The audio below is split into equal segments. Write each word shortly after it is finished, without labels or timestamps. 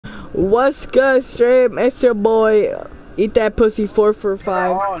What's good, Strip? It's your boy. Eat that pussy 4 for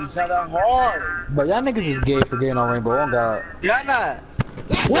 5. It's not that hard. But y'all niggas is gay for getting on Rainbow. Oh God. Y'all not.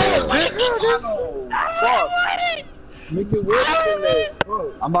 What? Fuck. Nigga, what's in there?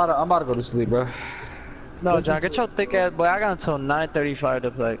 Bro. I'm about to go to sleep, bro. No, John, get your thick ass boy. I got until 9:35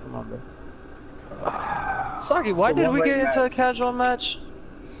 to play. Come on, bro. Saki, why did we get into a casual match?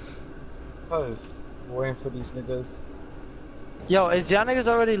 Cause waiting for these niggas. Yo, is y'all niggas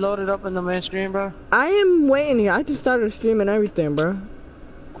already loaded up in the main screen, bro? I am waiting here. I just started streaming everything, bro.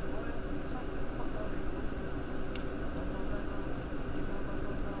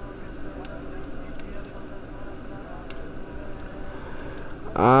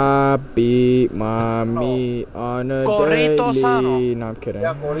 I beat my meat on a Corrito daily. Sano. No, I'm kidding.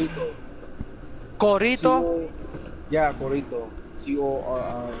 Yeah, Corito. Corito? Yeah, Corito.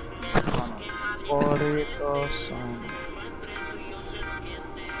 C-O-R-I. Corito Sano.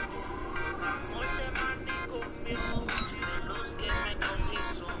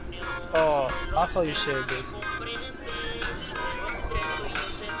 Oh, I saw you share this.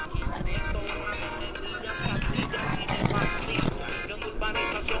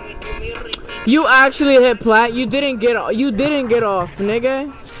 You actually hit plat. You didn't get off, nigga.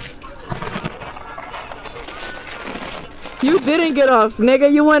 You didn't get off,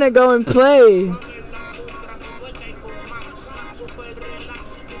 nigga. You wanna go and play.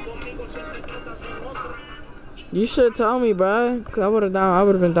 You should tell me, bro. Cause I would have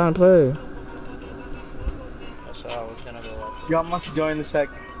been down to play. That's how I was gonna go up. Y'all must join the sec.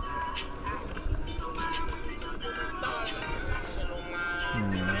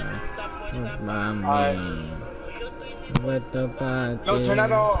 With the party. No, turn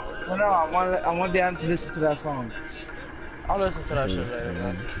that off. Turn it off. I want Dan to listen to that song. I'll listen to that shit later,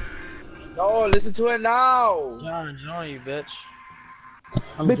 man. No, listen to it now. John, join you, bitch.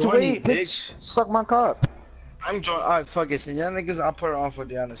 I'm Bitch, joining, wait, bitch. Suck my cock. I'm joining. Alright, fuck it. So y'all niggas, I'll put it on for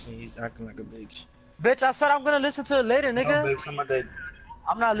Deanna since he's acting like a bitch. Bitch, I said I'm gonna listen to it later, No, nigga. bitch, somebody.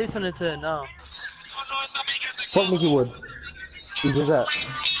 I'm not listening to it now. Fuck Mickey Wood. Who does that?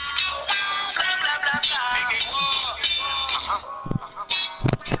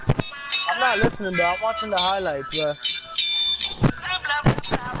 I'm not listening, bro. I'm watching the highlights, bro.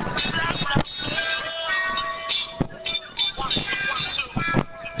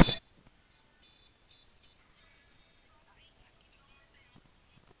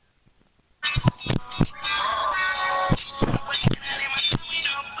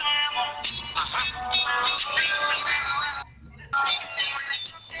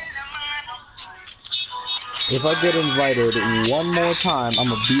 If I get invited one more time,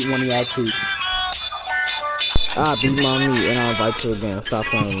 I'ma beat one of y'all too. I beat my meat and I'll invite you again. Stop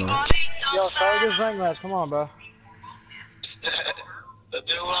playing me. Yo, start this rank match. Come on, bro.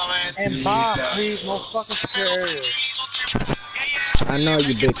 And Bob, please, no fucking secure area. I know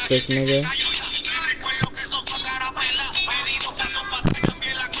you big fish, nigga.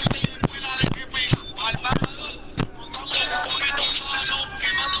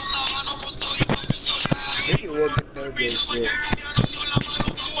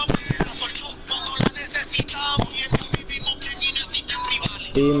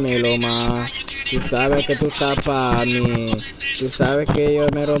 Dímelo, ma. Tú sabes que tú estás pa' mí. Tú sabes que yo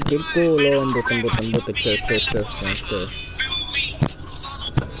me rompí el culo. Embute, che.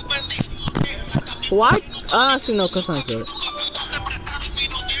 What? Ah, sí, no, cause I'm good.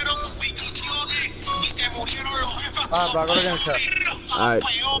 Alright, bro, go to the chat. Alright.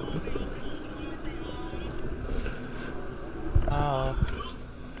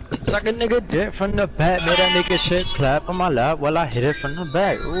 Suck a nigga dick from the back, made that nigga shit clap on my lap while I hit it from the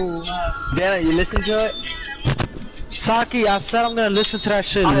back. Ooh. Dana, you listen to it? Saki, I said I'm gonna listen to that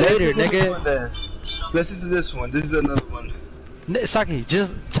shit later, nigga. Listen to this one. This is another one. Saki,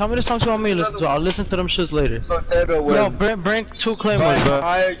 just tell me the songs you want me to listen to. I'll listen to them shits later. So Theodore was. Yo, bring two claymores, bro.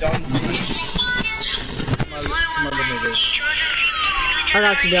 Higher John C. Some other niggas. I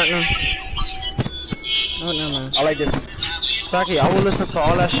got you, Jack, now. Oh, no, man. I like this. Saki, I will listen to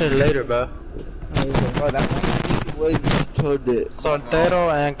all that shit later, bro. Bro, that one was told it.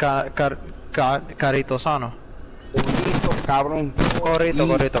 Soltero and Carito Sano. Cabrón.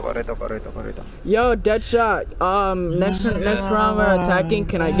 Corrito. Yo, Deadshot. Next round we're attacking.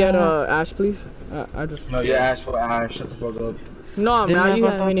 Can I get Ash, please? I just. No, you asked for Ash. Shut the fuck up. No, I'm not. You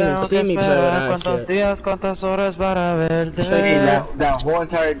haven't even seen me play with Ash yet. That whole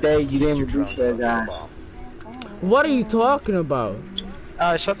entire day you didn't even do shit as Ash. What are you talking about?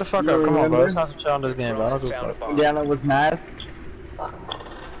 Alright, shut the fuck up. Come on, bro. Let's concentrate on this game, bro. I don't give a fuck. Diana was mad.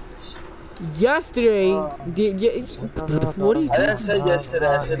 Yesterday, what are you I didn't talking say yesterday.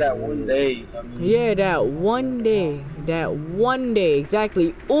 I said that one day. I mean, Yeah, that one day. That one day.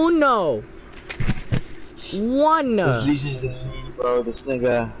 Exactly. Uno. One. this Legion's a fiend, bro. This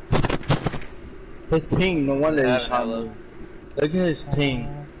nigga. His ping, no wonder he shot me. Look at his ping.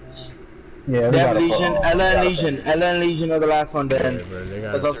 Yeah, we That gotta Legion, put, LN Legion are the last one then.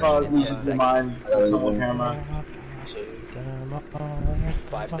 Cause I saw Legion through mine. I saw on camera.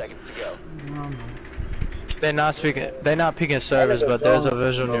 5 seconds to go. They're not peeking service, but there's a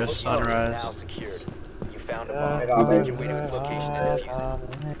visual near sunrise. Now secured. You found a bomb. Make your way to its location and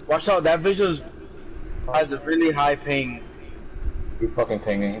defuse it. Watch out, that visual has a really high ping. He's fucking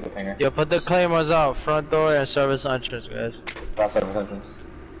pinging, he's a pinger. Yo, put the claymores out, front door and service entrance, guys. That's service entrance.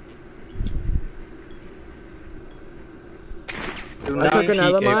 Do I not took an peek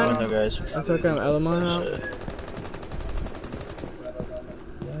Elamine. window, guys. I took an Elamine out.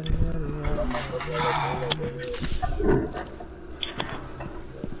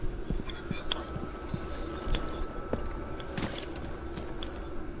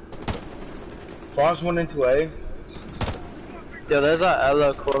 Frost went into A. Yo, there's a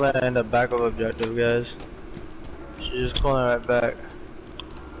Ella cooling in the back of objective, guys. She's just pulling right back.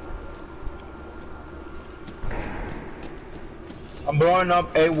 I'm blowing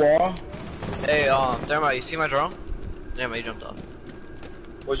up A wall. Hey, Thermite, you see my drone? Damn, you jumped off.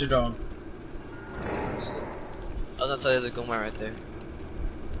 What's your drone? I was gonna tell you there's a Guma right there.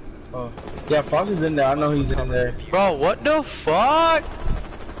 Oh. Yeah, Frost is in there. I know he's in there. Bro, what the fuck?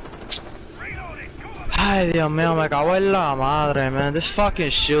 Ay, Dios mío, me cago en la madre, man. This fucking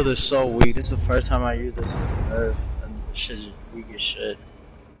shield is so weak. This is the first time I use this since the nerf, and this shit's just weak as shit.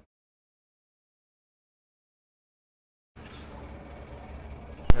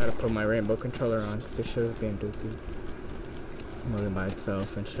 I gotta put my rainbow controller on. This shit is being dookie. Moving by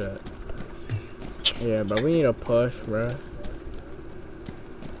itself and shit. Yeah, but we need a push, bruh.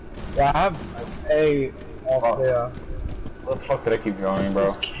 Yeah, I have A off there. What the fuck did I keep drawing,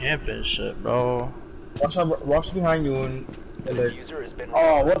 bro? Camping shit, bro. Watch behind you and The diffuser has been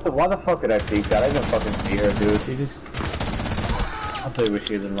Oh, what the? Why the fuck did I peek that? I didn't fucking see her, dude. She just. I'll tell you where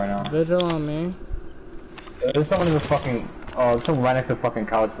she is right now. Vigil on me. There's someone in the fucking. There's someone right next to the fucking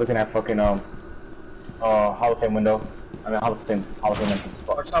couch looking at fucking Hall of Fame window. I mean Hall of Fame entrance.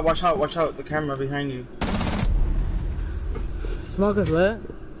 watch out, the camera behind you. Smoke is lit.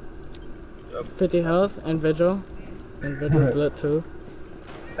 Yep. 50 health and Vigil. And Vigil's lit too.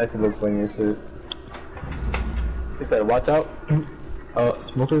 That's a look funny as shit. He said, watch out.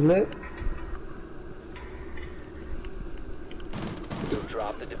 Smoker's lit?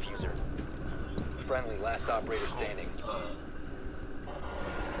 Drop the diffuser. Friendly, last operator standing.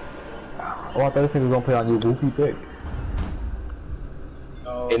 Oh, I thought this thing was gonna play on you goofy pick.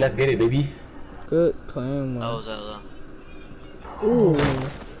 No. Hey, let's get it, baby. Good plan, That man. was Ella. Ooh.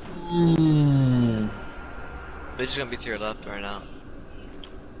 They're just gonna be to your left right now.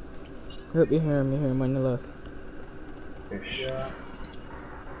 Yep, you hear him on your left. Yeah.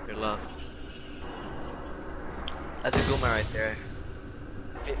 Your left. That's a Guma right there.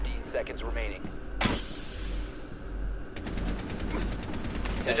 15 seconds remaining.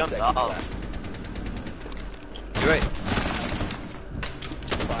 They 10 jumped seconds off. left. You're right.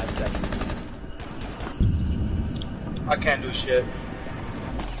 5 seconds. I can't do shit.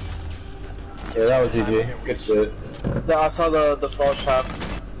 Yeah, that was GG. Good shit. I saw the false trap.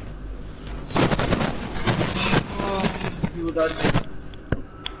 People died too.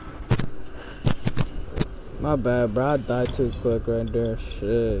 My bad, bro. I died too quick right there.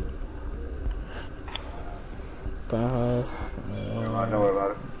 Shit. Penthouse. I know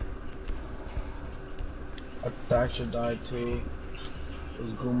about it. I actually died too. It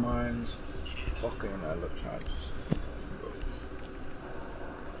was good mines. Fucking I look charges.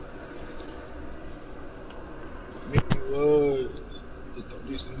 Maybe it was.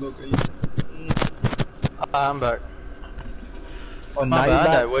 Decent look at you. I'm back. Oh, My now bad, I you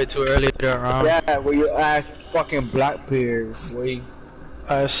died back? way too early that round. Yeah, where your ass fucking Blackbeard. Wait.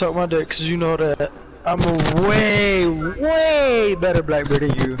 I suck my dick, cause you know that I'm a way better Blackbeard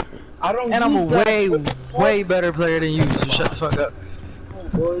than you. I don't And I'm use a that. What the fuck? way better player than you, so shut the fuck up. Oh,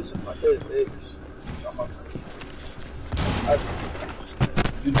 boys, my dead bitch.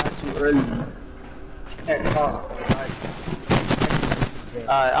 You're not too early. Can't talk.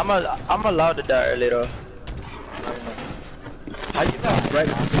 I'm allowed to die early though. How you got right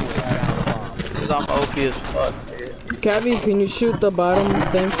Cause I'm OP as fuck. Cabby, can you shoot the bottom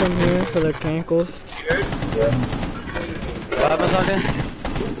thing from here for the cankles? What happened, Sunday?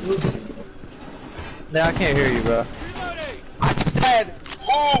 Nah, I can't hear you, bro. I said,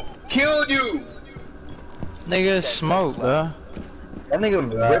 who killed you! Nigga, smoke, bro. That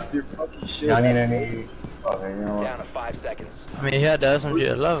nigga ripped your fucking shit. I need any. Okay, you know Down what? to 5 seconds. I mean, he had the SMG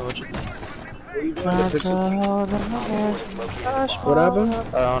at 11, what you What are you doing? The pixel? What happened?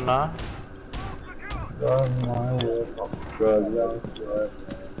 Oh, nah.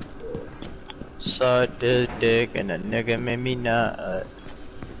 Suck this dick and the nigga made me nut.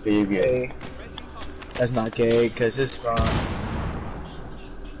 You gay. That's not gay, cause it's fun.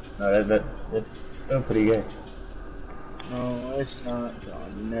 No, that's still pretty gay. No, it's not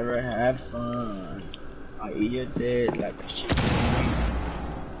fun. Never had fun. I eat your dick like a shit.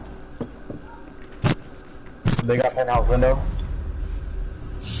 They got penthouse window.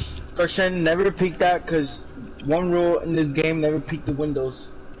 Christian, never peek that, cause one rule in this game, never peek the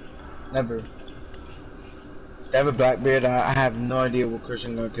windows. Never. They have a black beard. I have no idea what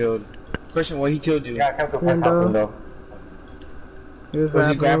Christian got killed. Christian, what he killed you? Yeah, I kept the penthouse window. Was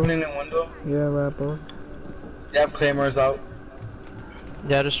he grappling in the window? Yeah, rapper. They have claymores out.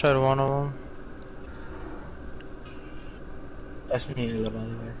 Yeah, I just tried one of them. That's me, by the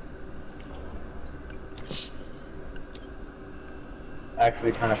way.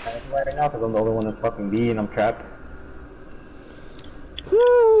 Actually, kind of panicking right now because I'm the only one in fucking B and I'm trapped.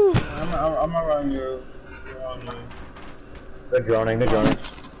 Woo! I'm around you. They're droning, they're droning.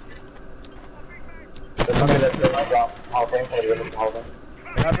 There's somebody that's still my drop. Hall of Fame, Hall of Fame.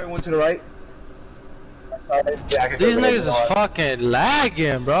 Rapper went to the right. Yeah, I can These go niggas is to the fucking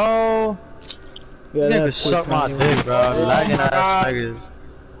lagging, bro. Yeah, Niggas that's suck my dick, bro. Lagging ass niggas.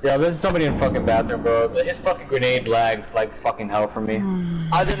 Yeah, there's somebody in the fucking bathroom, bro. His fucking grenade lagged like fucking hell for me.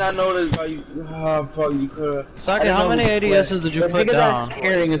 I did not notice, bro. You, fuck, you could've. Saki, how many ADSs did you put down?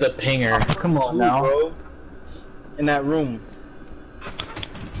 Carrying is a pinger. Come on Two, now. bro. In that room.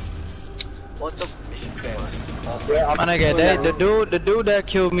 What the? My nigga, the dude that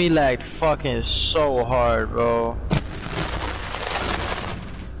killed me lagged fucking so hard, bro.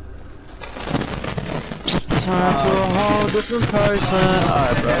 Time for a whole different person.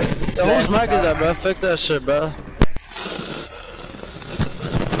 Alright, bro. Yo, whose mic is that, bro? Fix that shit, bro.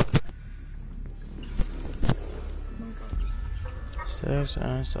 Six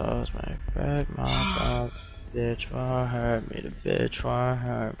and sauce, my back, my dog. Bitch, why hurt me? The bitch, why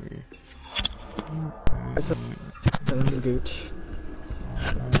hurt me? That's a gooch.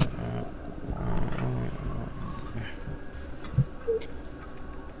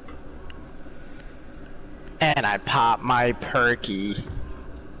 And I pop my perky.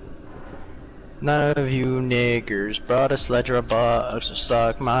 None of you niggers brought a sledge or a bug, so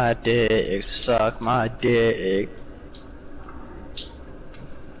suck my dick, suck my dick.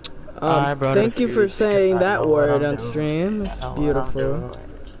 Thank you for saying that word on stream. It's beautiful.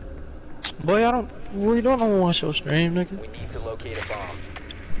 Boy, we don't watch your stream, nigga. We need to locate a bomb.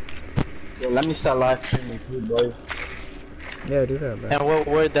 Yo, let me start live streaming too, boy. Yeah, do that, bro. And what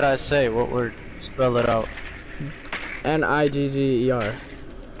word did I say? What word? Spell it out. Nigger.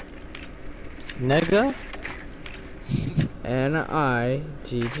 Nigga?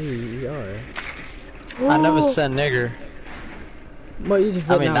 Nigger. I never said nigger. But you just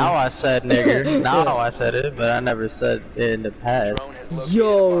I mean, now I said nigger. Now I said it, but I never said it in the past. Drone has located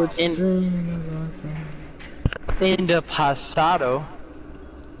Yo, a it's bomb. stream. That's awesome. In the pasado.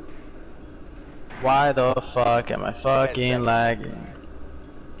 Why the fuck am I fucking lagging?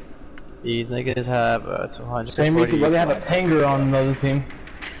 These niggas have 240. Same reason why they have a pinger on another team.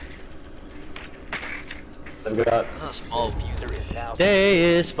 They've got That's a small. User is now They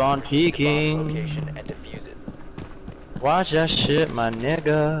is spawn bomb peeking. location and defuse it. Watch that shit, my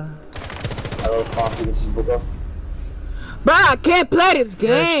nigga. I love coffee. This is Buga. Bro, I can't play this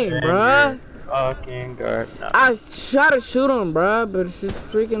game, bro. Fucking guard. No. I try to shoot him, bro, but it's just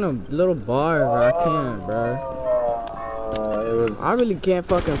freaking a little bar, bro. I can't, bro. It was. I really can't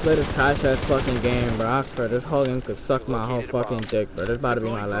fucking play this trash ass fucking game, bro. I swear, this whole game could suck my whole fucking dick, bro. This about to be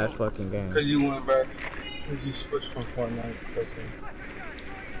my last fucking game. Cause you went, bro. It's cause you switched from Fortnite. Trust me.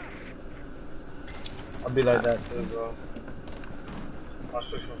 I'll be like that too, bro. I'll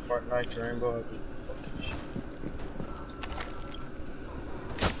switch from Fortnite to Rainbow. I'll be fucking shit.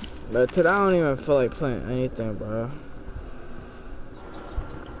 But today I don't even feel like playing anything, bro.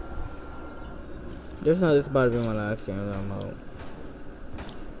 Just know this about to be my last game that I'm out.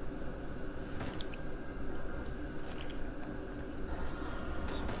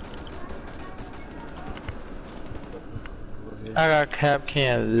 I got cap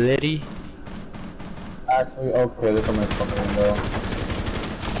can Liddy. Actually, okay, look at my fucking window.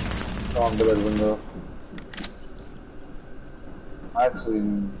 Go on the red window. Actually,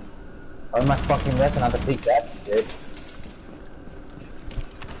 on my fucking lesson, I have to take that shit.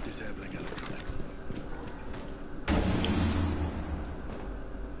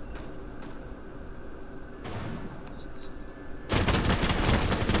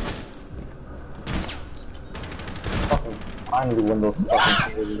 finally win those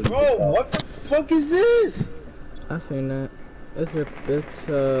fucking. Bro, what the fuck is this? I seen that. It's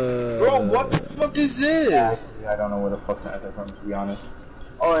Bro, what the fuck is this? I don't know where the fuck to answer from, to be honest.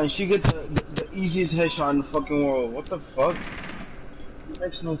 Oh, and she get the easiest headshot in the fucking world. What the fuck? It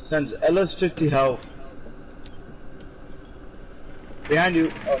makes no sense. Ella's 50 health. Behind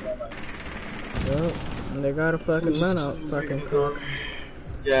you. Oh, no, no. Yep. They got a fucking run out, fucking cock.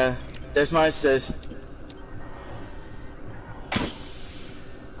 Yeah, that's my assist.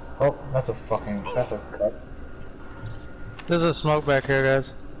 Oh, that's a cut. There's a smoke back here,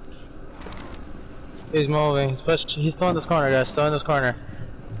 guys. He's moving. He's still in this corner, guys. Still in this corner.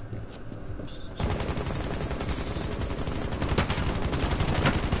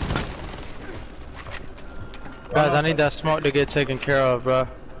 Guys, I need that smoke to get taken care of, bro.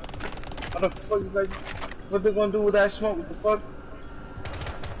 What the fuck you guys? What they gonna do with that smoke? What the fuck?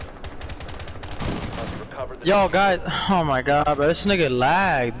 Yo, guys. Oh my god, bro. This nigga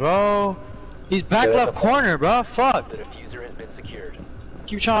lagged, bro. He's back left corner, bro. Fuck. The diffuser has been secured.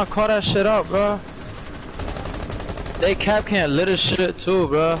 Keep trying to call that shit up, bro. They cap can't lit his shit too,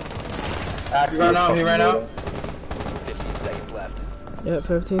 bro. He ran out. He ran out. 15 seconds left. Yep,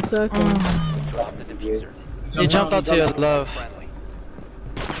 15 seconds. Drop the diffuser. He jumped out to your love. Friendly.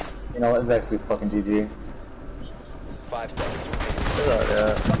 You know what? It's actually fucking GG. 5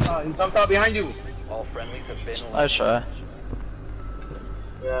 seconds. He jumped out behind you. All friendlies have been eliminated. Nice try.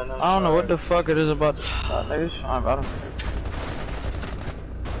 Yeah, no, I don't know what the fuck it is about this. Nigga, it's fine, bro.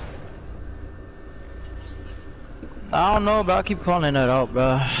 I don't know, but I keep calling it out,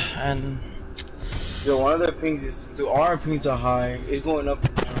 bro. And Yo, one of their pings is, the our pings are high. It's going up.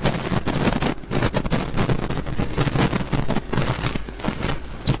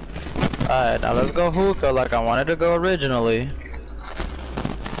 alright, now let's go hookah like I wanted to go originally.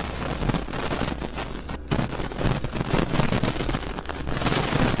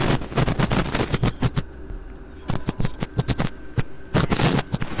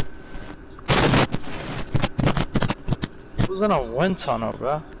 Who's in a wind tunnel,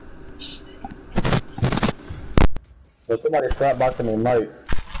 bro? But somebody slap boxing me, Mike.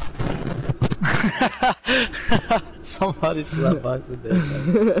 Somebody slap boxing this.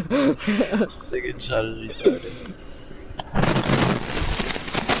 Nigga shot is retarded.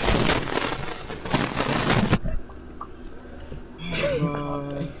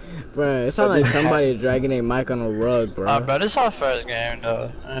 Bro, it sounds like somebody dragging a mic on a rug, bro. Bro, this is our first game,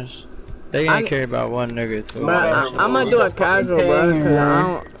 though. They ain't care about one nigga. So Bro, I'm gonna do a casual, bro, cause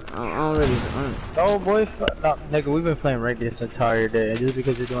I don't really. No, boy, no, nigga, we've been playing ranked this entire day, and just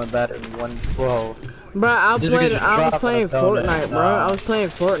because you're doing better than 112. Bro, I was playing dropping a Fortnite, bro. I was playing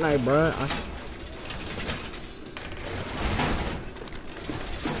Fortnite, bro.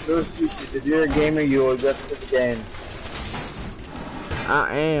 No excuses. If you're a gamer, you'll adjust to the game.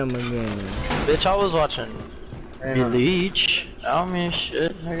 I am again. Bitch, I was watching Bleach. I don't mean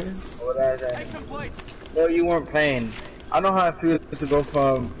shit, nigga. No, you weren't playing. I know how it feels to go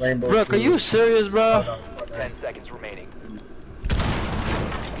from Rainbow. Brooke, are you serious, bro? 10 seconds remaining.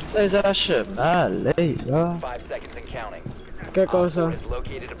 There's that shit mad late, bro. 5 seconds and counting. ¿Qué Op 4 cosa? has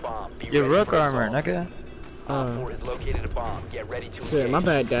located a bomb. Be Your ready rook for armor, assault. nigga. Op 4 has located a bomb. Get ready to Shit, engage. my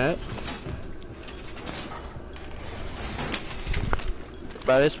bad, Dad.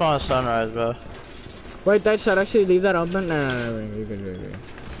 Bro, they spawn sunrise, bro. Wait, that shot, I should leave that open? No, you're good.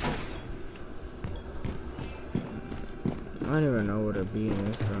 I don't even know where to be in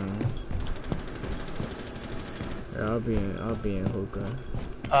this room. Yeah, I'll be in hookah.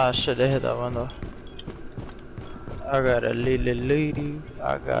 Ah, shit, they hit that window. I got a leave.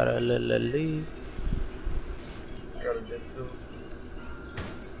 I got a leave.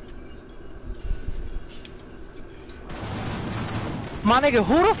 My nigga,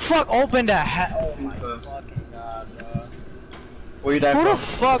 who the fuck opened that hatch? Oh my fucking god, bro. Where you died Who the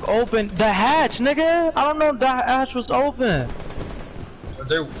from? fuck opened the hatch, nigga? I don't know if that hatch was open.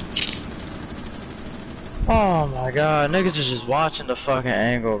 Oh my god, niggas is just watching the fucking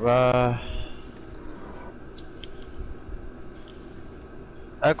angle, bro.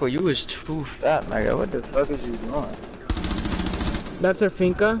 Echo, you was too fat, nigga. What the fuck is you doing? That's her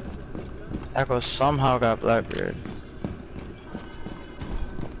finca? Echo somehow got Blackbeard.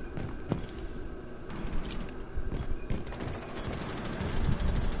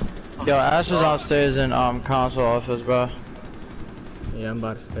 Yo, Ash is upstairs in console office, bro. Yeah, I'm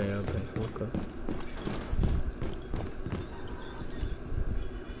about to stay up in hookah.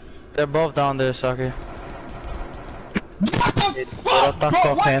 They're both down there, Saki. What the fuck, bro?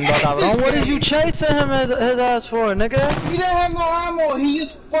 What are you chasing him his ass for, nigga? He didn't have no ammo. He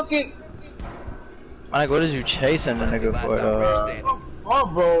just fucking. Mike, what is you chasing the nigga for, though? Oh,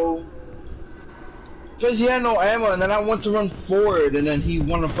 fuck, bro. Cause he had no ammo, and then I went to run forward, and then he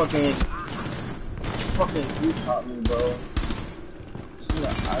wanna fucking blue shot me, bro.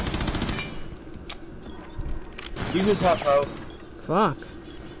 Use his half out. Fuck.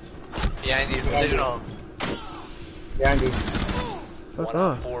 Behind you. Digital. Behind you. Fuck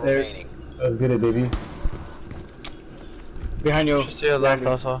off. There's. Let's get it, baby. Behind you. Just to your left,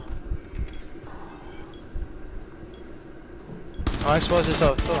 also. Don't expose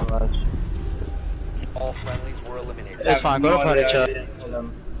yourself too much. All friendlies were eliminated. It's fine, go to party chat.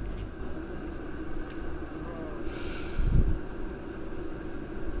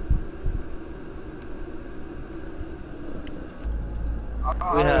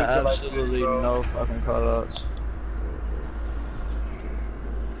 We had absolutely no fucking callouts.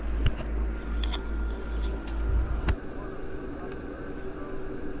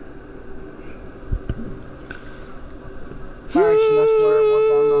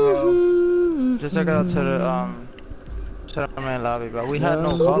 Just took it out to the main lobby, but we had no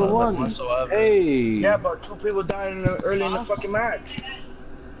callouts whatsoever. Hey. Yeah, but 2 people died early in the fucking match.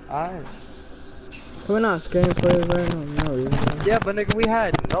 Alright. We're not scaring players right now. No, Yeah, but nigga, we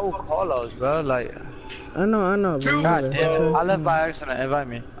had no callouts, bro. Like, I know. But God damn it. I left by accident. Invite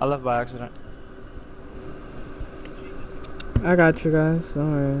me. I left by accident. I got you guys.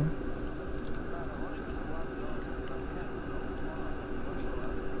 Don't worry.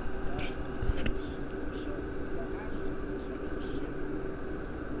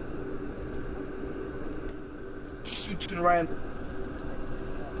 Shoot to the right.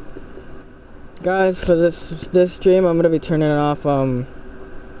 Guys, for this stream, I'm gonna be turning off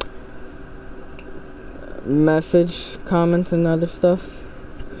message comments and other stuff.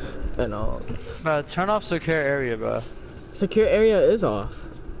 And all. Bro, turn off secure area, bro. Secure area is off.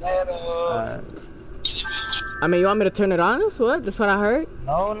 I mean, you want me to turn it on? That's what I heard.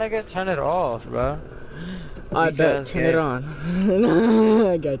 No, nigga, turn it off, bro. I bet. Turn it on.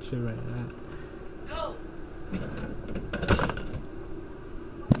 I got you right now.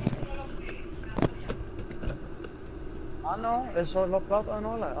 I know, it's all locked up and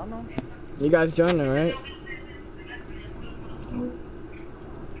all that, I know. You guys joining, right?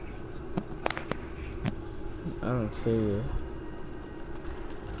 I don't see you.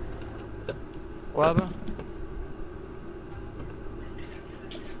 What happened?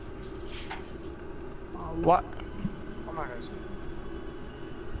 What? Oh my God.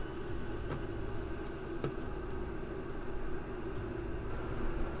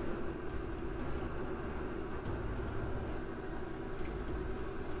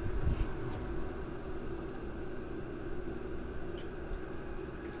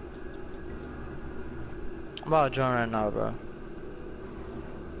 I'm about to join right now, bro.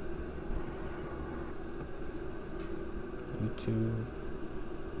 YouTube.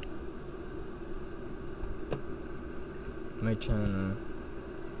 My channel.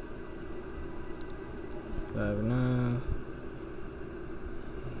 Live now.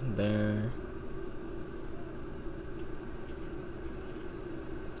 There.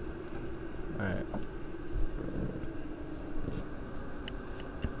 Alright.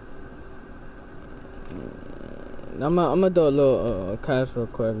 I'm gonna do a little cash real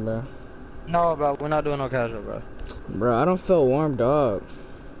quick, bro. No, bro, we're not doing no casual, bro. Bro, I don't feel warmed up.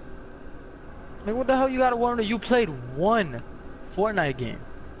 Like, what the hell you gotta warm up? You played one Fortnite game.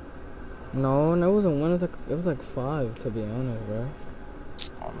 No, it wasn't one. It was like 5, to be honest, bro.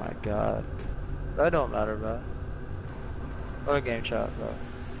 Oh my God. That don't matter, bro. Go to game chat, bro.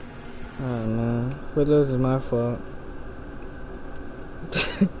 Alright, man. If we lose, it's my fault.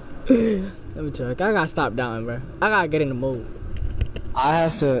 Let me check. I gotta stop down, bro. I gotta get in the mood. I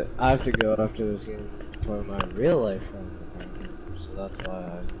have to go after this game for my real life friend, so that's why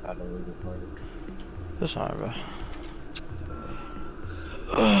I had to leave the party. That's fine, bro.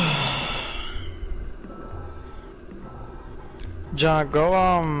 John, go,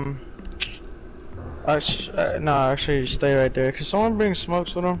 actually, stay right there. Can someone bring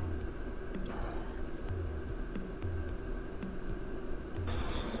smokes with them?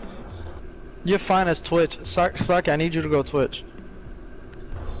 You're fine as Twitch. Saki, I need you to go Twitch.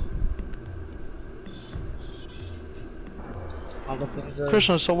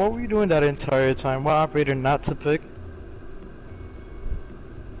 Christian, so what were you doing that entire time? What operator not to pick?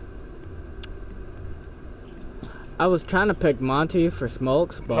 I was trying to pick Monty for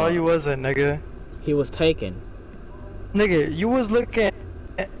smokes, but No, you wasn't, nigga. he was taken. Nigga, you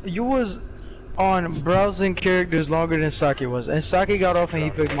was on browsing characters longer than Saki was, and Saki got off and he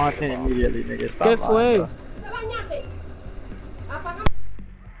picked Monty immediately, nigga. Stop lying, bro.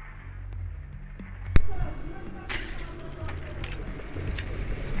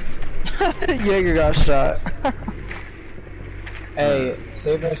 Jaeger got shot. Hey,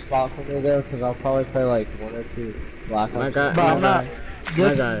 save a spot for me though, cause I'll probably play like 1 or 2 Black Ops. My But I'm not.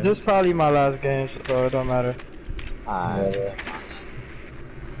 My guy. This probably my last game, so it don't matter. Alright.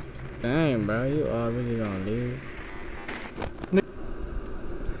 Dang, bro, you already gonna leave?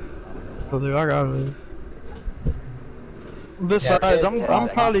 Dude, I got it. Besides, I'm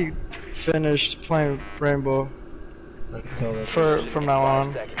probably finished playing Rainbow from now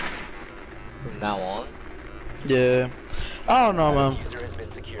on. From now on? Yeah. I don't know, man.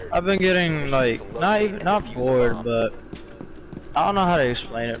 I've been getting like not bored, but I don't know how to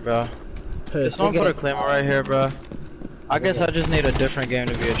explain it, bro. It's not for the claymore right here, bro. I guess I just need a different game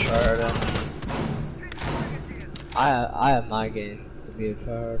to be a tryhard in. I have my game to be a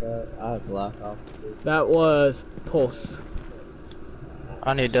tryhard at. I have Black Ops 2. That was Pulse.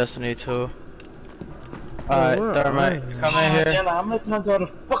 I need Destiny 2. Alright, Thermite, come in here. Jenna, how many times do I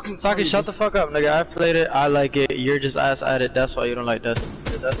fucking Saki, shut the fuck up, nigga. I played it, I like it. You're just ass at it. That's why you don't like Destiny.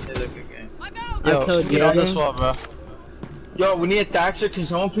 Destiny's a good game. Yo, get on this one, bro. Yo, we need a Thatcher. Can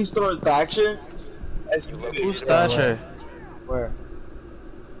someone please throw a Thatcher? Who's Thatcher? Where?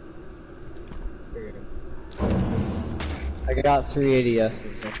 I got 3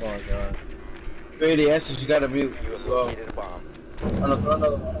 ADSs, that's all I got. 3 ADSs, you gotta mute as well. Oh no, throw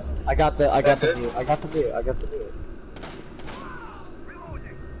another one. I got the mute. I got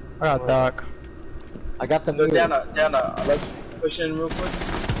Doc. I got the Yo, mute. Dana, let's push in real quick.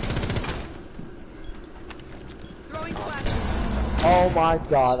 Oh my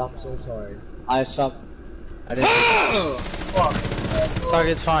god, I'm so sorry. I didn't. Fuck. Saki,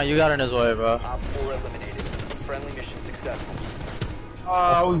 it's fine. You got in his way, bro. Op 4 eliminated. Friendly mission successful.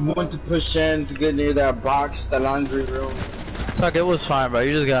 We want to push in to get near that box, the laundry room. Saki, it was fine, bro.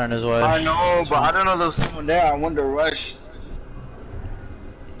 You just got in his way. I know, but I don't know there's someone there. I wanted to rush.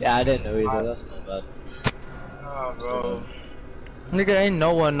 Yeah, I didn't know either. That's not bad. Oh, bro. Nigga, ain't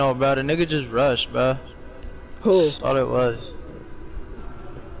no one know about it. Nigga just rushed, bro. Who? That's all it was.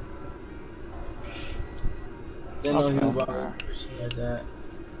 Didn't know he was about some person like that.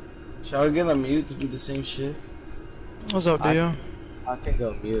 Shall I get on mute to do the same shit? What's up, dude? I can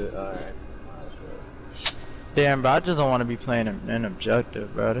go mute. Alright. Damn, bro. I just don't want to be playing an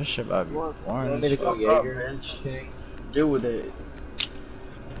objective, bro. This shit about to be boring. Want me to go Fuck up, Jaeger? bitch. Deal with it.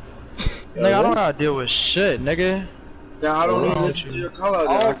 Nigga, I don't know how to deal with shit, nigga. Yeah, I don't need to listen to your call out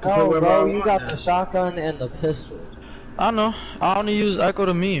there. I Oh, can play wherever I bro, want you got now. the shotgun and the pistol. I know. I only use Echo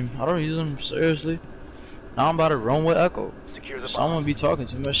to meme. I don't use them seriously. Now I'm about to run with Echo. Secure the bomb. Someone be talking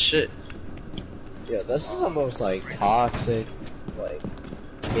too much shit. Yeah, this is the most like toxic like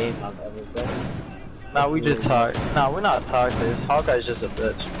game I've ever played. Nah, we just talk. Nah, we're not toxic. Hawkeye's just a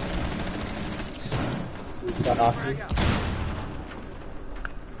bitch. Shut off you.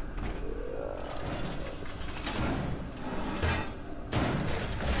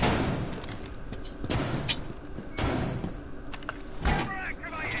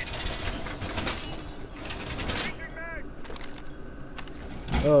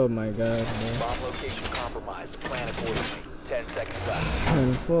 Oh my god, man. Bomb location compromised. Plan accordingly. 10 seconds left.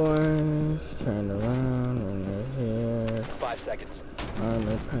 Turn force, turn around, when we're here. 5 seconds.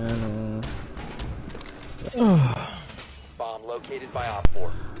 Armor panel. Bomb located by Op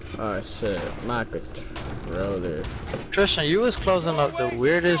 4. Oh shit, my controller. Christian, you was closing up the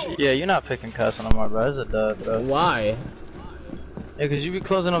weirdest. Yeah, you're not picking cuss no more, bro. It's a dub, bro. Why? Yeah, cause you be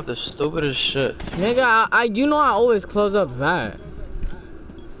closing up the stupidest shit. Nigga, you know I always close up that.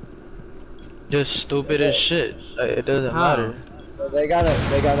 Just stupid as shit. Like, it doesn't How? matter. They gotta.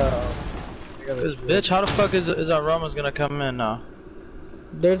 This bitch, how the fuck is our Roman's gonna come in now?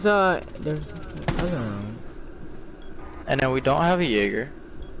 There's other room. And then we don't have a Jaeger.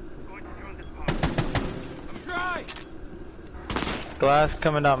 Glass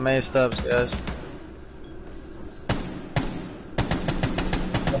coming down main steps, guys.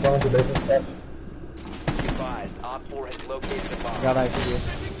 I'm going to basement step. Be advised, Op 4 has located the bomb. Got idea.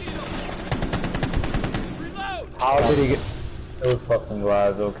 How did he get? It was fucking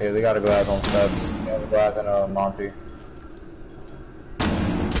Glass. Okay, they got a Glass on steps. Yeah, the Glass and Monty.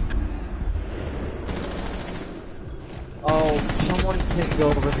 Oh, someone picked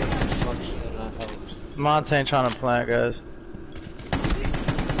over the construction and I thought it was. Montaigne trying to plant, guys.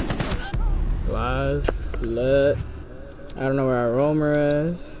 Glass, lit. I don't know where our roamer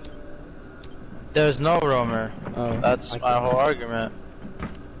is. There's no roamer. Oh, That's my whole argument.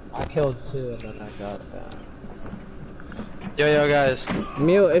 I killed 2 and then I got that. Yo, guys.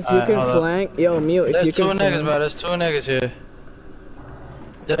 mute if you Alright, can hold up. flank. Yo, mute if There's you two can niggas, flank. bro. There's 2 niggas here.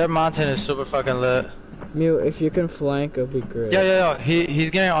 Their Montaigne is super fucking lit. Mew, if you can flank, it'll be great. Yo. He's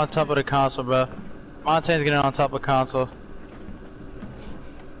getting on top of the console, bro. Montaigne's getting on top of console.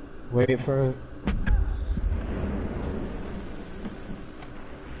 Wait for it.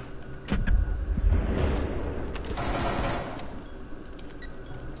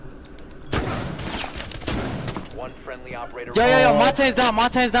 One friendly operator. Yo, Montaigne's down,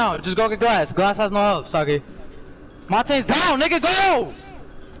 Montaigne's down. Just go get Glass. Glass has no help, Saki. Montaigne's down, nigga, go!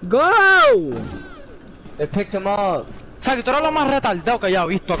 Go! They picked him up. Saki, tú eres lo más retardado que haya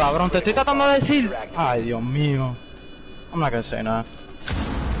visto, cabrón. Te estoy tratando de decir. Ay, Dios mío. I'm not gonna say nada.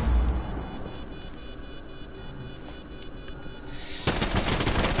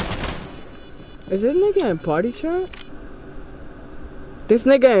 Is this nigga in party chat? This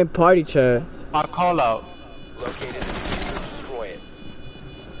nigga in party chat. My call out. Located. Destroy it.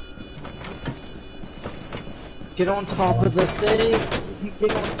 Get on top of the thing. You can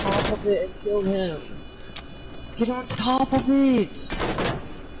get on top of it and kill him. Get on top of it.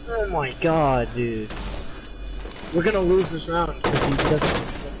 Oh my god, dude. We're gonna lose this round because he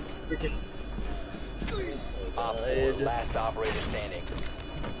doesn't freaking. Op 4, last operator standing.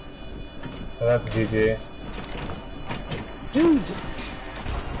 So that's GG. Dude!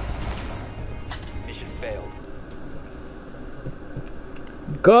 Mission failed.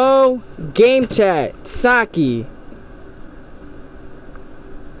 Go game chat. Saki.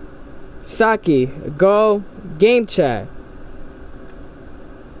 Saki, go game chat.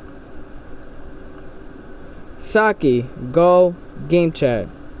 Saki, go game chat.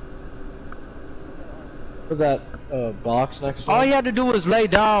 Was that box next to All him? he had to do was lay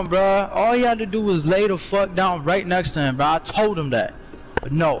down, bruh. All he had to do was lay the fuck down right next to him, bruh. I told him that.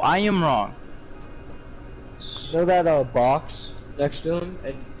 But no, I am wrong. You know that box next to him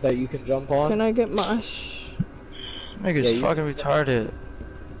and that you can jump on? Can I get my Nigga's Yeah, you- fucking retarded.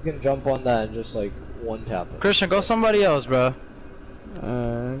 You can jump on that and just like one tap it. Christian, go somebody else, bruh.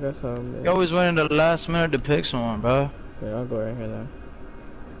 I guess I'll You always wait in the last minute to pick someone, bruh. yeah, I'll go right here then.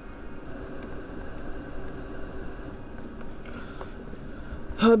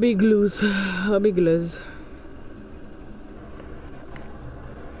 Hubby glues. Hubby glues.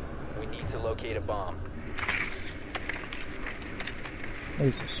 We need to locate a bomb.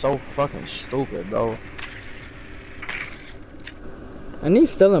 He's so fucking stupid, bro. And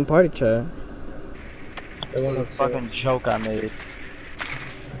he's still in party chat. They went The fucking upstairs. joke I made.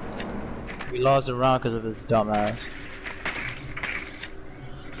 We lost the round because of his dumb ass.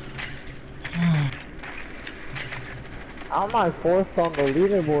 I'm my fourth on the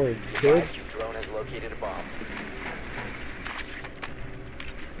leaderboard, dude. Your drone has located a bomb.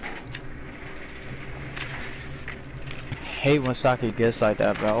 Hate when Saki gets like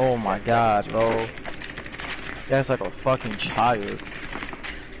that, bro. Oh my god, bro. That's like a fucking child.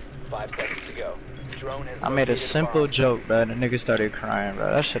 5 seconds to go. Drone has I made a located simple bomb. joke, bro, and the nigga started crying,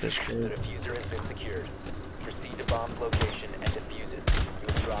 bro. That shit is The crazy. diffuser has been secured. Proceed to bomb's location and defuse it.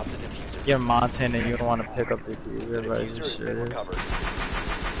 You will drop the diffuser. You're Montana and you don't want to pick up the dude, The bro. diffuser You has been serious? recovered.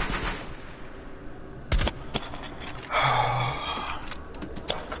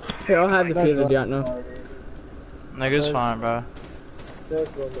 Here, I'll have the fuser, Diatno. Nigga's fine, bro.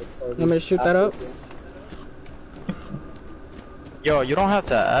 Want me to shoot that up? Yo, you don't have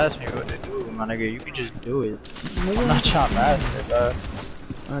to ask me what to do, my nigga. You can just do it. I'm not trying to ask it, bro.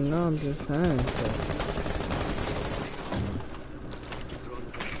 I know, I'm just saying. So.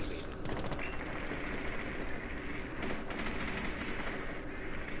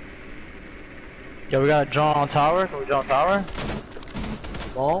 Yo, we got a drone on tower. Can we drone tower?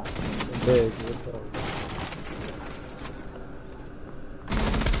 Small? Or big? Which one?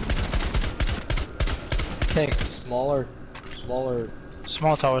 Tank, smaller.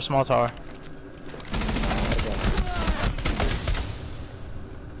 Small tower, small tower.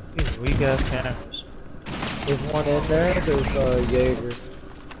 These weak ass cannons. There's one in there. There's Jaeger.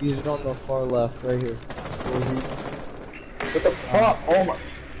 He's on the far left, right here. What the fuck? Oh my.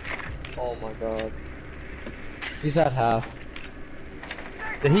 Oh my god. He's at half.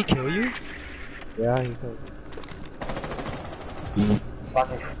 Did he kill you? Yeah, he could.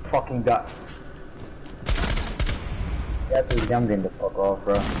 Fucking die. That's a youngin' to fuck off,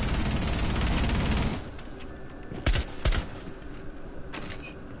 bro.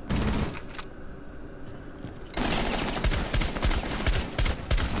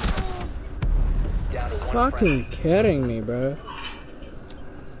 Down to one Fucking kidding me, bro.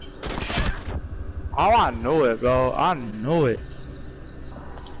 Oh, I knew it, bro. I knew it.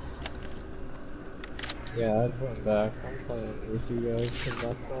 Yeah, I'd run back. I'm playing with you guys. Cause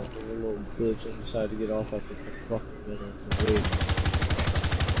my phone was a little bitch and decided to get off after 10 fucking minutes and wait.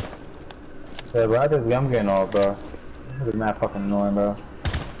 Yeah, bro, I'm getting old, bro. This is mad fucking annoying, bro.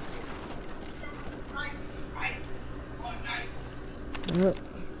 Yep.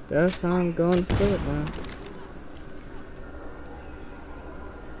 That's how I'm going to sleep now.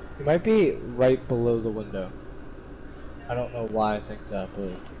 He might be right below the window. I don't know why I think that,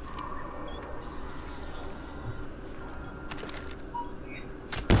 but...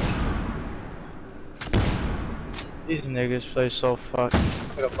 These niggas play so fucking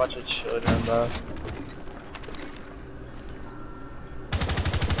like a bunch of children, bro.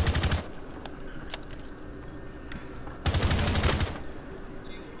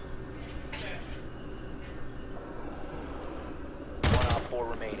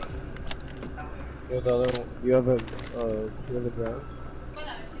 You have the other one. You have a drone?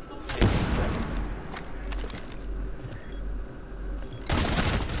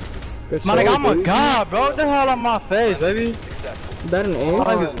 My nigga, I'm a god, bro. What the hell on my face, baby? That an aim?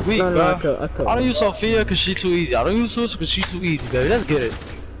 I think it's weak, no, bro. I could. I don't use Sophia cause she too easy. I don't use Susa cause she too easy, baby. Let's get it.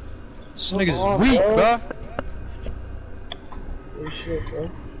 This nigga's weak, bro. Oh shit,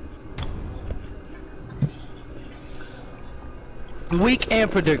 bro. Weak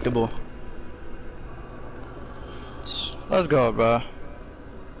and predictable. Let's go, bro.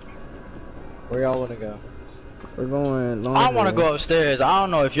 Where y'all wanna go? We're going long. I wanna go upstairs. I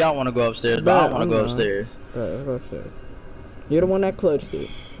don't know if y'all wanna go upstairs, but I wanna go upstairs. Let's go upstairs. You're the one that clutched it.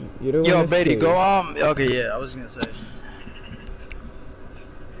 You're the one Yo, that Beatty, scared. go okay, yeah, I was gonna say.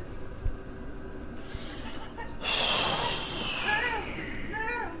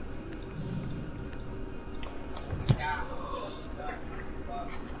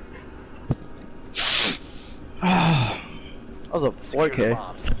 That was a 4K.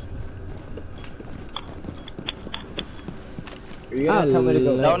 Are you gonna tell me to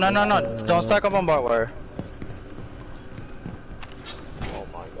go? No. Don't stack up on barbed wire. Oh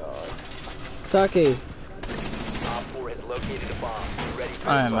my god. Saki. Op 4 has located a bomb. Be ready for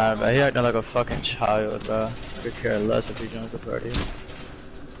I ain't the mad, bomb. but he acting like a fucking child, bro. I could care less if he joins the party.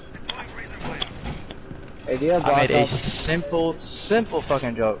 Hey, do you have I made a Black Ops? simple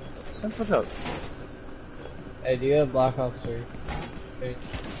fucking joke. Simple joke. Hey, do you have Black Ops 3? Okay.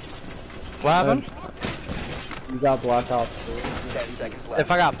 What happened? You got Black Ops 3? 10 seconds left.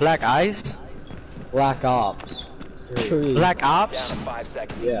 If I got black eyes? Black Ops 3. Tree. Black Down Ops? to 5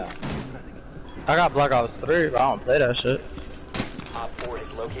 seconds. Yeah. I got Black Ops 3, but I don't play that shit. Op 4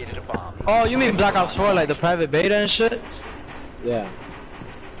 has located a bomb. Oh, you mean Black Ops 4, like the private beta and shit? Yeah.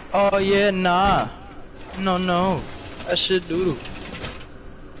 Oh yeah, nah. No. That shit doodle.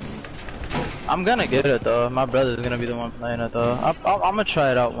 I'm gonna get it though. My brother's gonna be the one playing it though. I'm gonna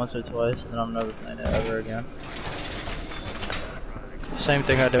try it out once or twice, and I'm never playing it ever again. Same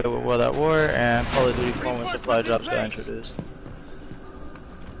thing I did with World at War and Call of Duty 4 when supply drops got introduced.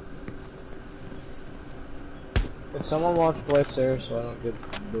 Can someone watch Dwight Sayers so I don't get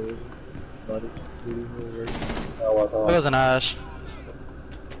bullied? Buddy. It was an Ash.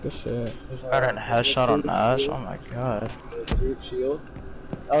 Good shit. Got an headshot on Ash. Oh my god. Brute shield.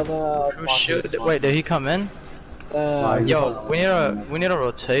 Oh no, it's Oh, Monty, shoot. it's Monty. Wait, did he come in? Yo, we need a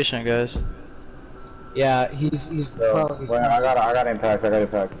rotation, guys. Yeah, he's prone. He's Wait, I got impact.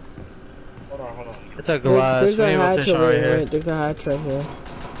 Hold on. It's a glass. There's We need a a hatch rotation over right here. here. Wait, there's a hatch right here.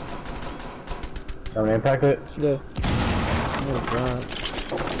 I'm gonna impact it. Yeah. Oh god.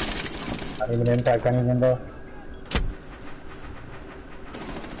 I didn't even impact anything, bro.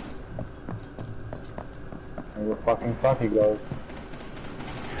 Where fucking Saki goes.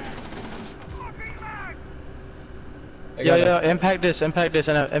 Yo, impact this, and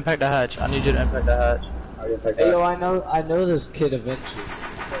impact the hatch. I need you to impact the hatch. I didn't impact Hey that. yo, I know this kid eventually.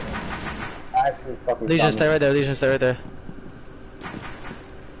 Actually, fucking Legion, Saki. stay right there. Legion, stay right there.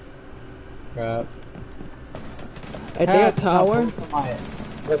 Crap. Hey, they got tower?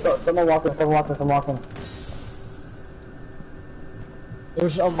 Someone walking.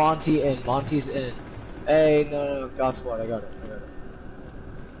 There's a Monty in. Monty's in. Hey, no, God Squad, I got it.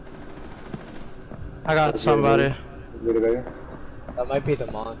 I got somebody. That might be the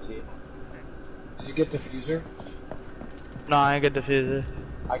Monty. Did you get diffuser? No, I ain't get diffuser.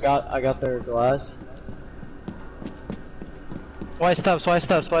 I got their glass. White steps. White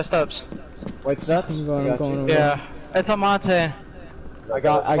steps? I'm going, I I'm got you. going over. Yeah, it's a Monte. I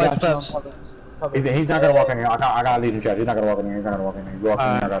got White you. steps. He's not gonna walk in here. I got lead in chat. He's not gonna walk in here. You walk in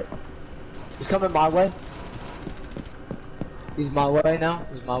here. I got it. He's coming my way. He's my way now.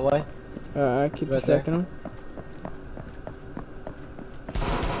 He's my way. Alright, keep Right there. protecting him.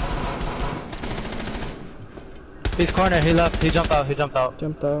 He's corner. He left. He jumped out.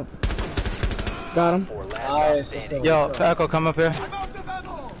 Jumped out. Got him. For last Nice. Let's go. Yo, Let's go. Echo, come up here.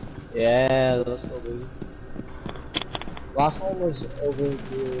 Yeah, let's go, baby. Last one was over here.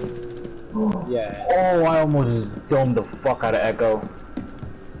 Yeah. Oh, I almost just domed the fuck out of Echo. I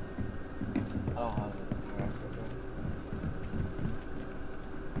don't have it.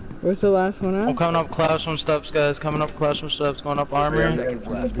 Where's the last one I'm at? coming up classroom steps, guys. Coming up classroom steps, going up armory.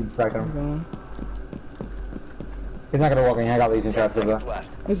 Going. He's not gonna walk in. I got Legion traps over there. Left.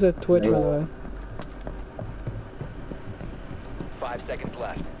 It's a Twitch, by the way. 5 seconds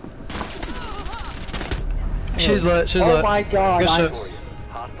left. She's lit, she's Oh lit. my god, Good I, shit.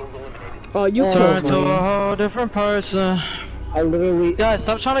 Hostiles eliminated. Oh, you Turn killed to me. a whole different person. I literally. Guys,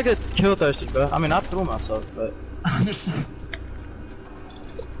 stop trying to get kill thirsty, bro. I mean, I threw myself, but.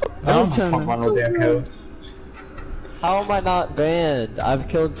 I'm Fuck trying my to. little damn code. How am I not banned? I've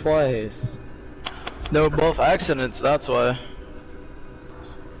killed twice. They were both accidents, that's why.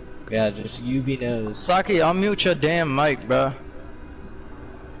 Yeah, just UB knows. Saki, unmute your damn mic, bro.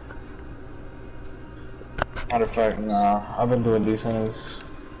 Matter of fact, nah. I've been doing these ones.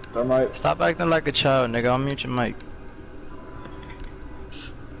 I might. Stop acting like a child, nigga. Unmute your mic.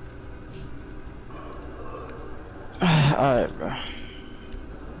 Alright, bro.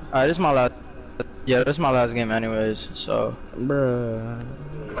 Alright, this is my last. Yeah, this is my last game, anyways. So. Bruh.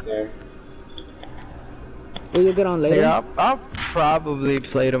 Okay. Will you get on later? Yeah, I'll probably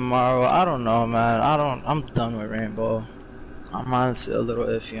play tomorrow. I don't know, man. I'm done with Rainbow. I'm honestly a little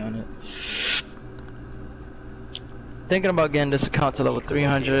iffy on it. Thinking about getting this account to level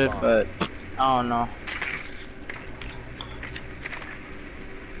 300, but I don't know.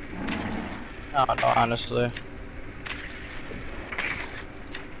 I don't know, honestly.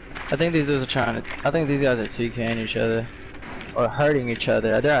 I think these dudes are trying to. I think these guys are TKing each other, or hurting each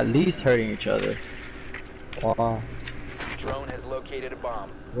other. They're at least hurting each other. Wow. Drone has located a bomb.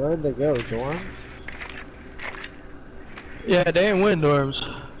 Where'd they go? Dorms? Yeah, they ain't win dorms.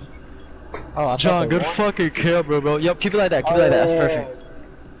 Oh, I thought John, they good won. fucking kill, bro. Yep, keep it like that. Keep it like that. That's perfect.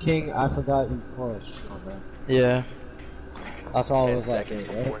 King, I forgot you clutched. My bad. Yeah. That's all I 10 was like, seconds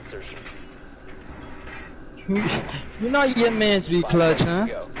right? before insertion. You know your man's be 5 clutch,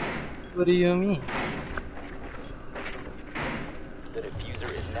 seconds huh? to go. What do you mean? The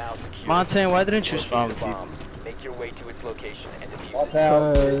diffuser is now secure. Montaigne, why didn't you spawn Locate with the you? bomb. Make your way to its location and defuse Watch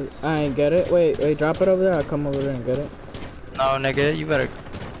it. out. I ain't get it. Wait, drop it over there. I'll come over there and get it. No, nigga, you better.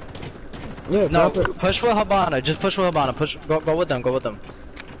 Yeah, No, drop it. push with Habana. Just push with Habana. Push. Go with them. Go with them.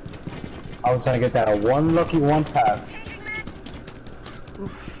 I was trying to get that one lucky one tap.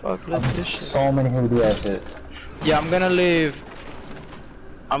 Fuck this shit. So many people do that shit. Yeah, I'm gonna leave.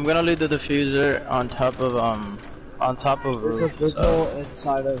 I'm gonna leave the diffuser on top of There's a roof. vigil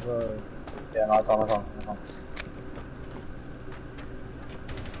inside of Yeah, no, it's on, it's on, it's on.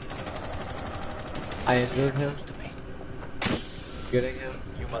 I injured him. Getting him.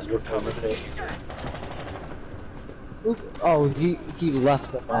 You must recover the diffuser. Oop. Oh, he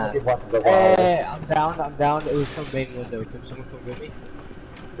left the I'm gonna map. keep watching the Hey, I'm down. It was from main window. Can someone come get me?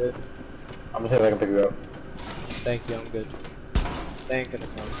 Good. I'm gonna see if I can pick you up. Thank you, I'm good. They ain't gonna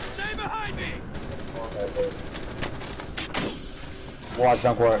come. Watch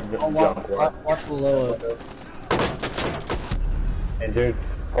junk war. Oh, watch below us. Injured.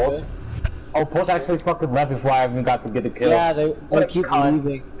 Pulse. Oh, Pulse actually fucking left before I even got to get the kill. Yeah, they What a keep cunt.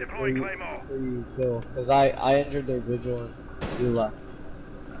 leaving before you kill. Cause I injured their vigil and you left.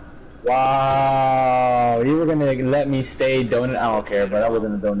 Wow, you were gonna let me stay donut? I don't care, but that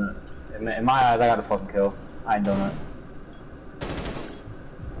wasn't a donut. In my eyes, I got a fucking kill. I ain't donut.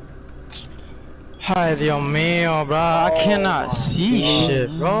 Ay, Dios mío, bro. I cannot see shit,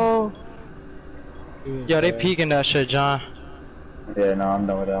 bro. Yo, they peeking that shit, John. Yeah, no, I'm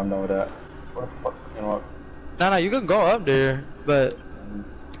done with that. I'm done with that. What the fuck? You know what? Nah, you can go up there, but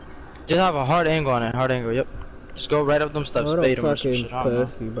just have a hard angle on it. Hard angle, yep. Just go right up them steps, What a bait them or some fucking shit. I don't know.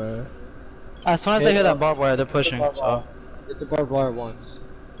 pussy, bro. As soon as they hit that barbed wire, they're pushing. Hit the So. Hit the barbed wire once.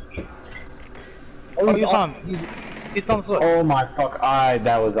 Oh, you on- found. He's on foot. Oh my fuck!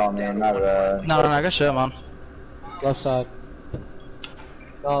 That was on me. Not No, good shit, man. Left side.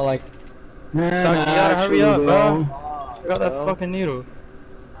 No, like. Suck, you gotta hurry up, bro. I got that fucking needle.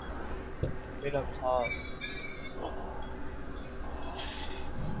 Right up top.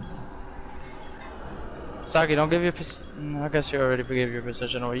 Saki, don't give your I guess you already gave your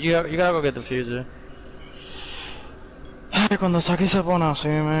position away. You gotta go get the fuser. Ay, cuando Saki se pone así,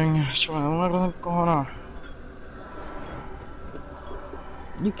 man. Yo me da una cosa cojones.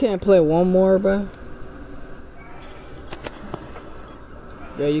 You can't play one more, bro.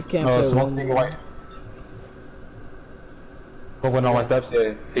 Yeah, you can't play smoke one thing more. white. Going on my steps,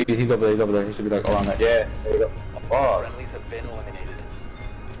 yeah. He's over there, he should be like around that. Yeah, there you go. Oh, Friendlies have been eliminated.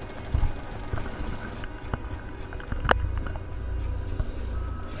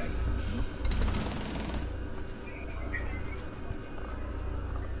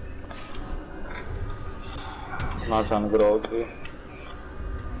 not trying to go to OT.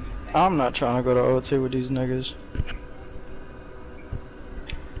 I'm not trying to go to OT with these niggas.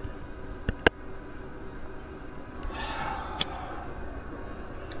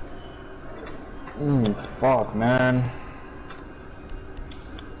 Fuck, man.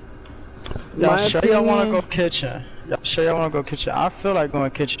 Y'all My sure y'all wanna opinion- go kitchen? Y'all sure y'all wanna go kitchen? I feel like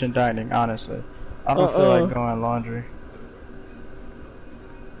going kitchen dining, honestly. I don't feel like going laundry.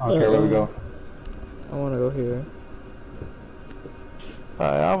 Okay, where we go? I wanna go here.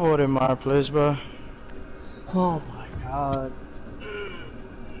 Alright, I voted my place, bro. Oh my god.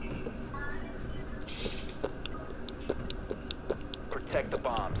 Protect the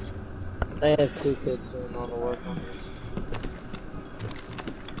bombs. They have 2 kids doing all the work on this.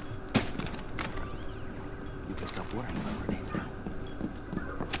 You can stop watering my grenades now.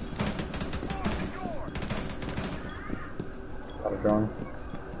 Got a drone.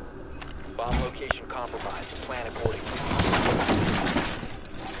 Bomb location compromised. Plan accordingly.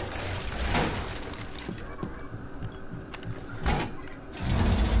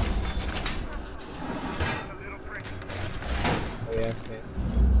 Oh yeah, okay.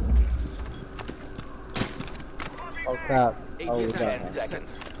 Oh crap. Oh, we got 10 one.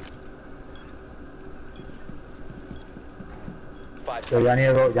 seconds. 5 So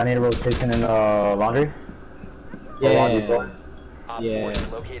seconds. y'all need a rotation in laundry? Or laundry floor? Op 4 Yeah.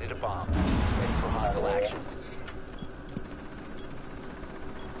 has located a bomb. Ready for hostile action.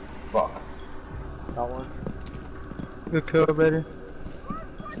 Fuck. Got one. Good kill, baby.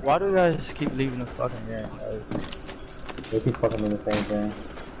 Why do you guys keep leaving the fucking game? They keep fucking doing the same thing.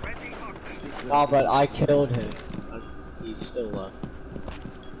 No, but I killed him. He's still left.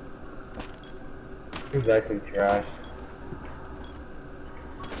 He was actually trash.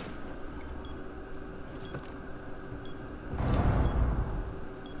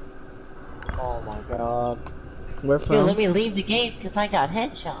 Oh my god. Where Yo, from? let me leave the game because I got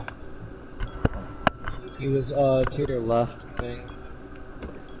headshot. He was to your left thing.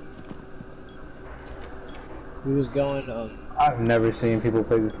 He was going I've never seen people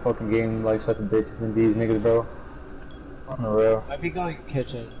play this fucking game like such a bitch than these niggas, bro. On the real. might be going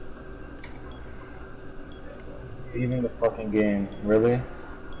kitchen. Leaving the fucking game. Really?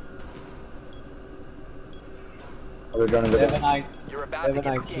 Oh, they're done in Evan the I You're about to Evan get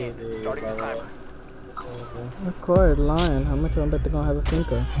I the game. killed me, Starting by the the way. timer. Of course, lying. How much I bet they're gonna have a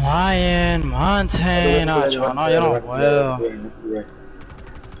finker? Lion, Montana, y'all know y'all don't well.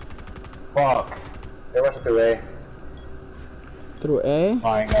 Fuck. They rushed through A. Through A?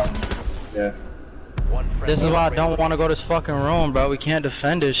 Lying yeah. One This is friendly why I operator don't want to go to this fucking room, bro. We can't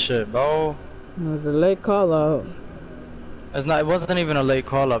defend this shit, bro. It was a late call out. It's not. It wasn't even a late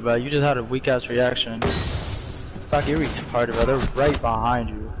call up, bro. You just had a weak ass reaction. Suck, you're retarded, bro. They're right behind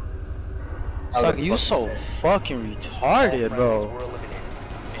you. Suck, you so fucking retarded, bro. were eliminated.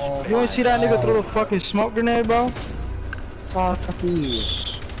 Oh You ain't see that nigga throw the fucking smoke grenade, bro? Fuck you.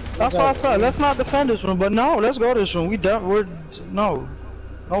 That's why I said, let's not defend this room, but no, let's go this room. We're no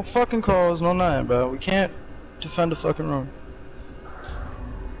fucking calls, no nothing, bro. We can't defend the fucking room.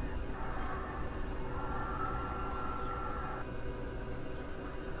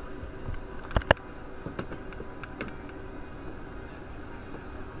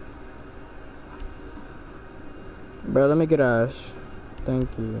 Bro, let me get Ash. Thank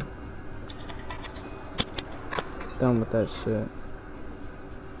you. Done with that shit.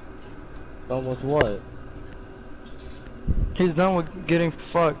 Done with what? He's done with getting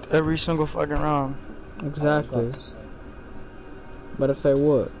fucked every single fucking round. Exactly. But I say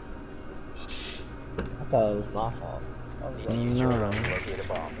what? I thought it was my fault. No. Locate a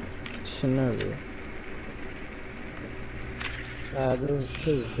bomb. Should never.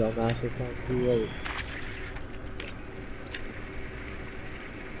 This dumbass is on too late.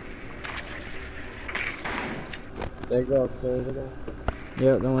 They go upstairs again.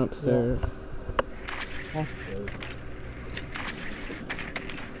 Yep, they went upstairs. Fuck's sake.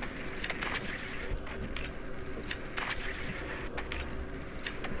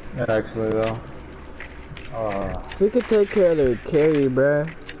 Yeah, actually though. If we could take care of their carry,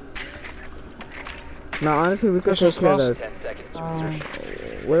 bruh. No, honestly, we could take care of their... 10 seconds to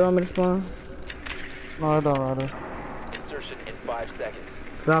insertion. Where you want me to spawn? No, I don't, rather. Insertion in 5 seconds.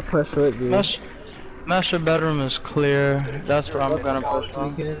 Cause I'll push with you. Master bedroom is clear. That's where I'm Let's gonna go push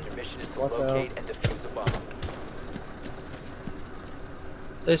from. weekend. Your mission is to Watch locate out. and defuse the bomb.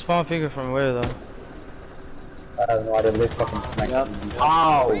 They spawn figure from where though? I have no idea, they fucking sniped Yep. me.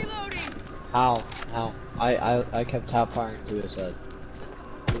 Ow! How? How? I kept tap firing to his head.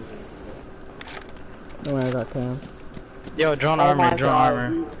 No way I got cam. Yo, drone Oh armor, my drone God.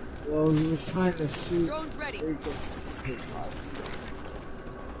 armor. Well, he was trying to shoot.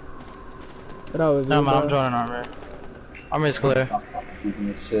 But I was No, man, I'm joining army. Army's clear.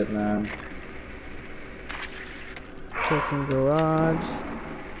 Keeping this shit, man. checking garage.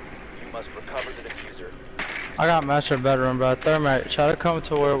 You must recover the diffuser. I got master bedroom, bro. Thermite, try to come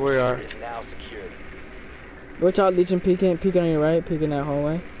to where we are. It is now secured. Watch out, Legion peeking on your right, peeking that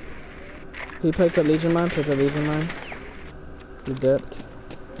hallway. He picked the Legion mine, picked the Legion mine. He dipped.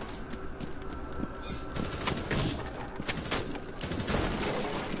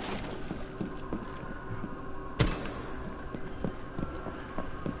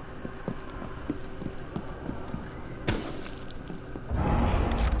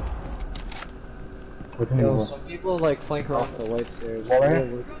 Yo, some people like flank her off the white stairs. What? The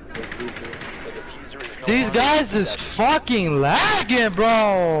diffuser is no These longer guys is possessed. fucking lagging,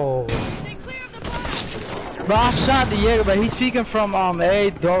 bro. Bro, I shot the Jaeger, but he's peeking from from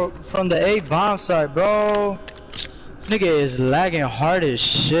the A bomb side, bro. This nigga is lagging hard as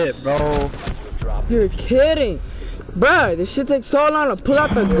shit, bro. You're kidding. Bruh, this shit takes so long to pull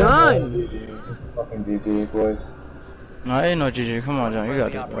out the gun. It's fucking GG, boys. No, ain't no GG. Come on, John. You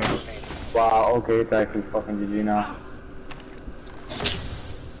got this, bro. Wow, okay, it's actually fucking GG now.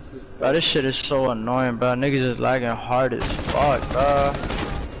 Bro, this shit is so annoying, bro. Niggas is lagging hard as fuck, bro.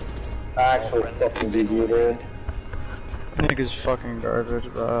 Actually fucking GG, dude. Niggas fucking garbage,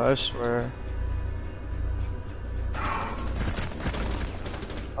 bro. I swear.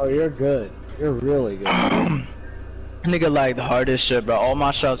 Oh, you're good. You're really good. Nigga lagged the hardest shit, bro. All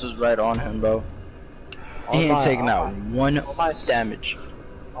my shots was right on him, bro. He ain't taking out one damage.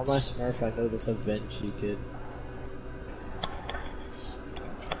 On my Smurf, I know this a Vinci kid.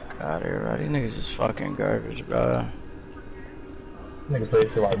 God, here, bro. These niggas is fucking garbage, bro. This nigga's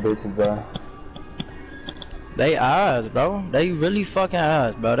basically like bitches, bro. They ass, bro. They really fucking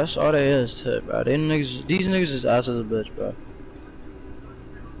ass, bro. That's all they is to it, bro. These niggas is ass as a bitch, bro.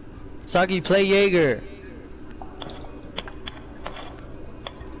 Saki, play Jaeger.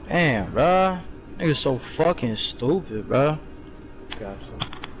 Damn, bro. Niggas so fucking stupid, bro. Gotcha.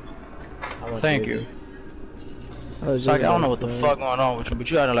 Thank you. Saki, I don't know what the fuck going on with you,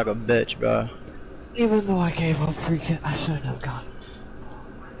 but you acting like a bitch, bro. Even though I gave up freaking, I shouldn't have gone.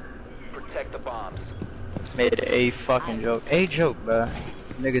 Protect the bombs. Made a fucking joke. A joke, bro.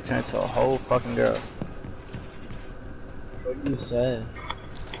 Nigga turned to a whole fucking girl. What you said?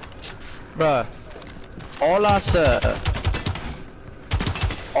 Bruh, all I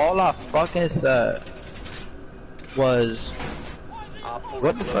fucking said was,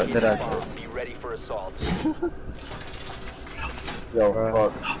 what the fuck did I say? Be ready for assault. Yo,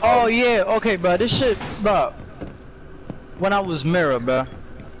 fuck. Oh yeah, okay, bro. This shit, bro. When I was mirror, bro.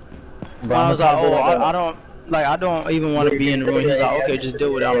 I was like, oh, I don't even want to be in the room. He's like, okay, just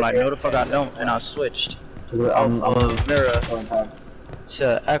deal with it. I'm like, no, the fuck I don't, and I switched mirror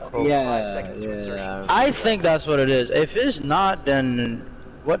to echo. Yeah. I think that's what it is. If it's not, then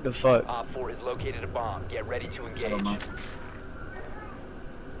what the fuck? Op 4 has located a bomb. Get ready to engage.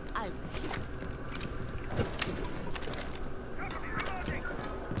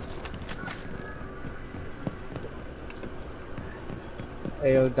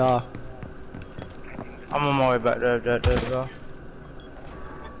 Hey, yo, Doc. I'm on my way back there, bro.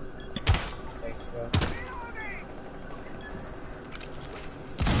 Thanks, bro.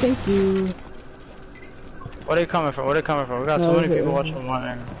 Thank you. Where they coming from? We got No, too many people watching one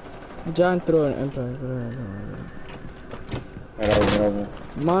angle. John threw an impact. Whatever.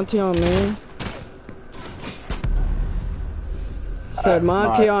 Monty on me. Said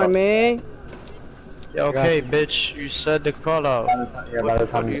Monty on me. Yeah, okay, bitch. You said the call out. Yeah, by the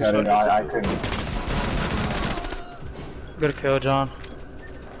time you said it, I couldn't. Good kill, John.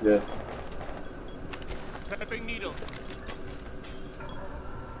 Yeah.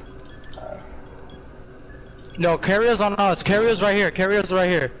 No, carriers on us. Carriers right here.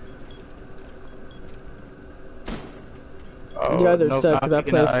 Oh, You guys are nope, set because I not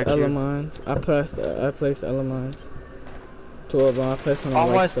picking that placed IQ. elements. I placed elements. 2 of them. I placed one on Oh,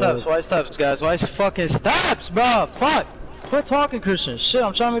 the white right side. steps, guys. White fucking steps, bro. Fuck. Quit talking, Christian. Shit,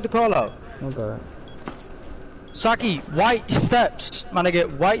 I'm trying to make the call out. My bad. Saki, white steps. Man, I get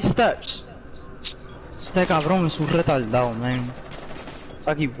white steps. Este cabrón es un retardado, man.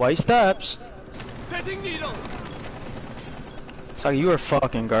 Saki, white steps. Saki, you are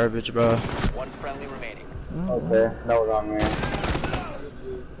fucking garbage, bro. One friendly remaining. Okay, that was on me.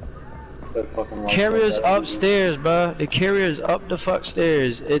 Carrier's upstairs, bro. The carrier's up the fuck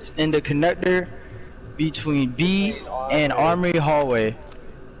stairs. It's in the connector between B and Armory hallway.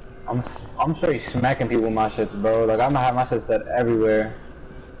 I'm straight smacking people with my shits, bro. Like, I'm gonna have my shit set everywhere.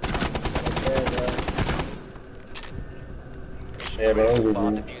 Yeah, bro, it was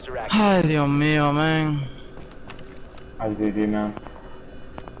Bomb GG. diffuser activated. Ay, Dios mío, man. I was GG, man.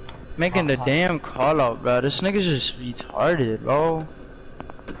 Making the damn call out, bro. This nigga's just retarded, bro.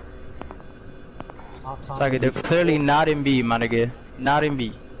 It's like they're clearly not in B, my nigga. Not in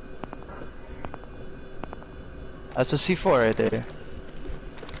B. That's a C4 right there.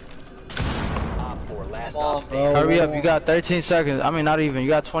 Op 4, last Come on, op bro. Hurry up, you got 13 seconds. I mean, not even. You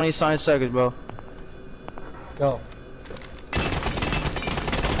got 20-something seconds, bro. Go.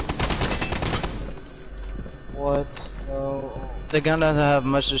 What? No. The gun doesn't have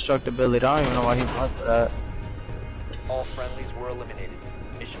much destructibility. I don't even know why he went for that. All friendlies were eliminated.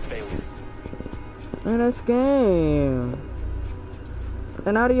 Mission failure. And that's game.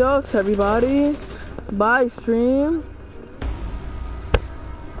 And adios, everybody. Bye, stream.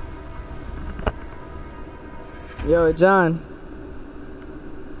 Yo, John.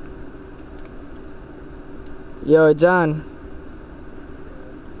 Yo, John.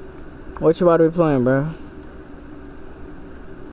 What you about to be playing, bro?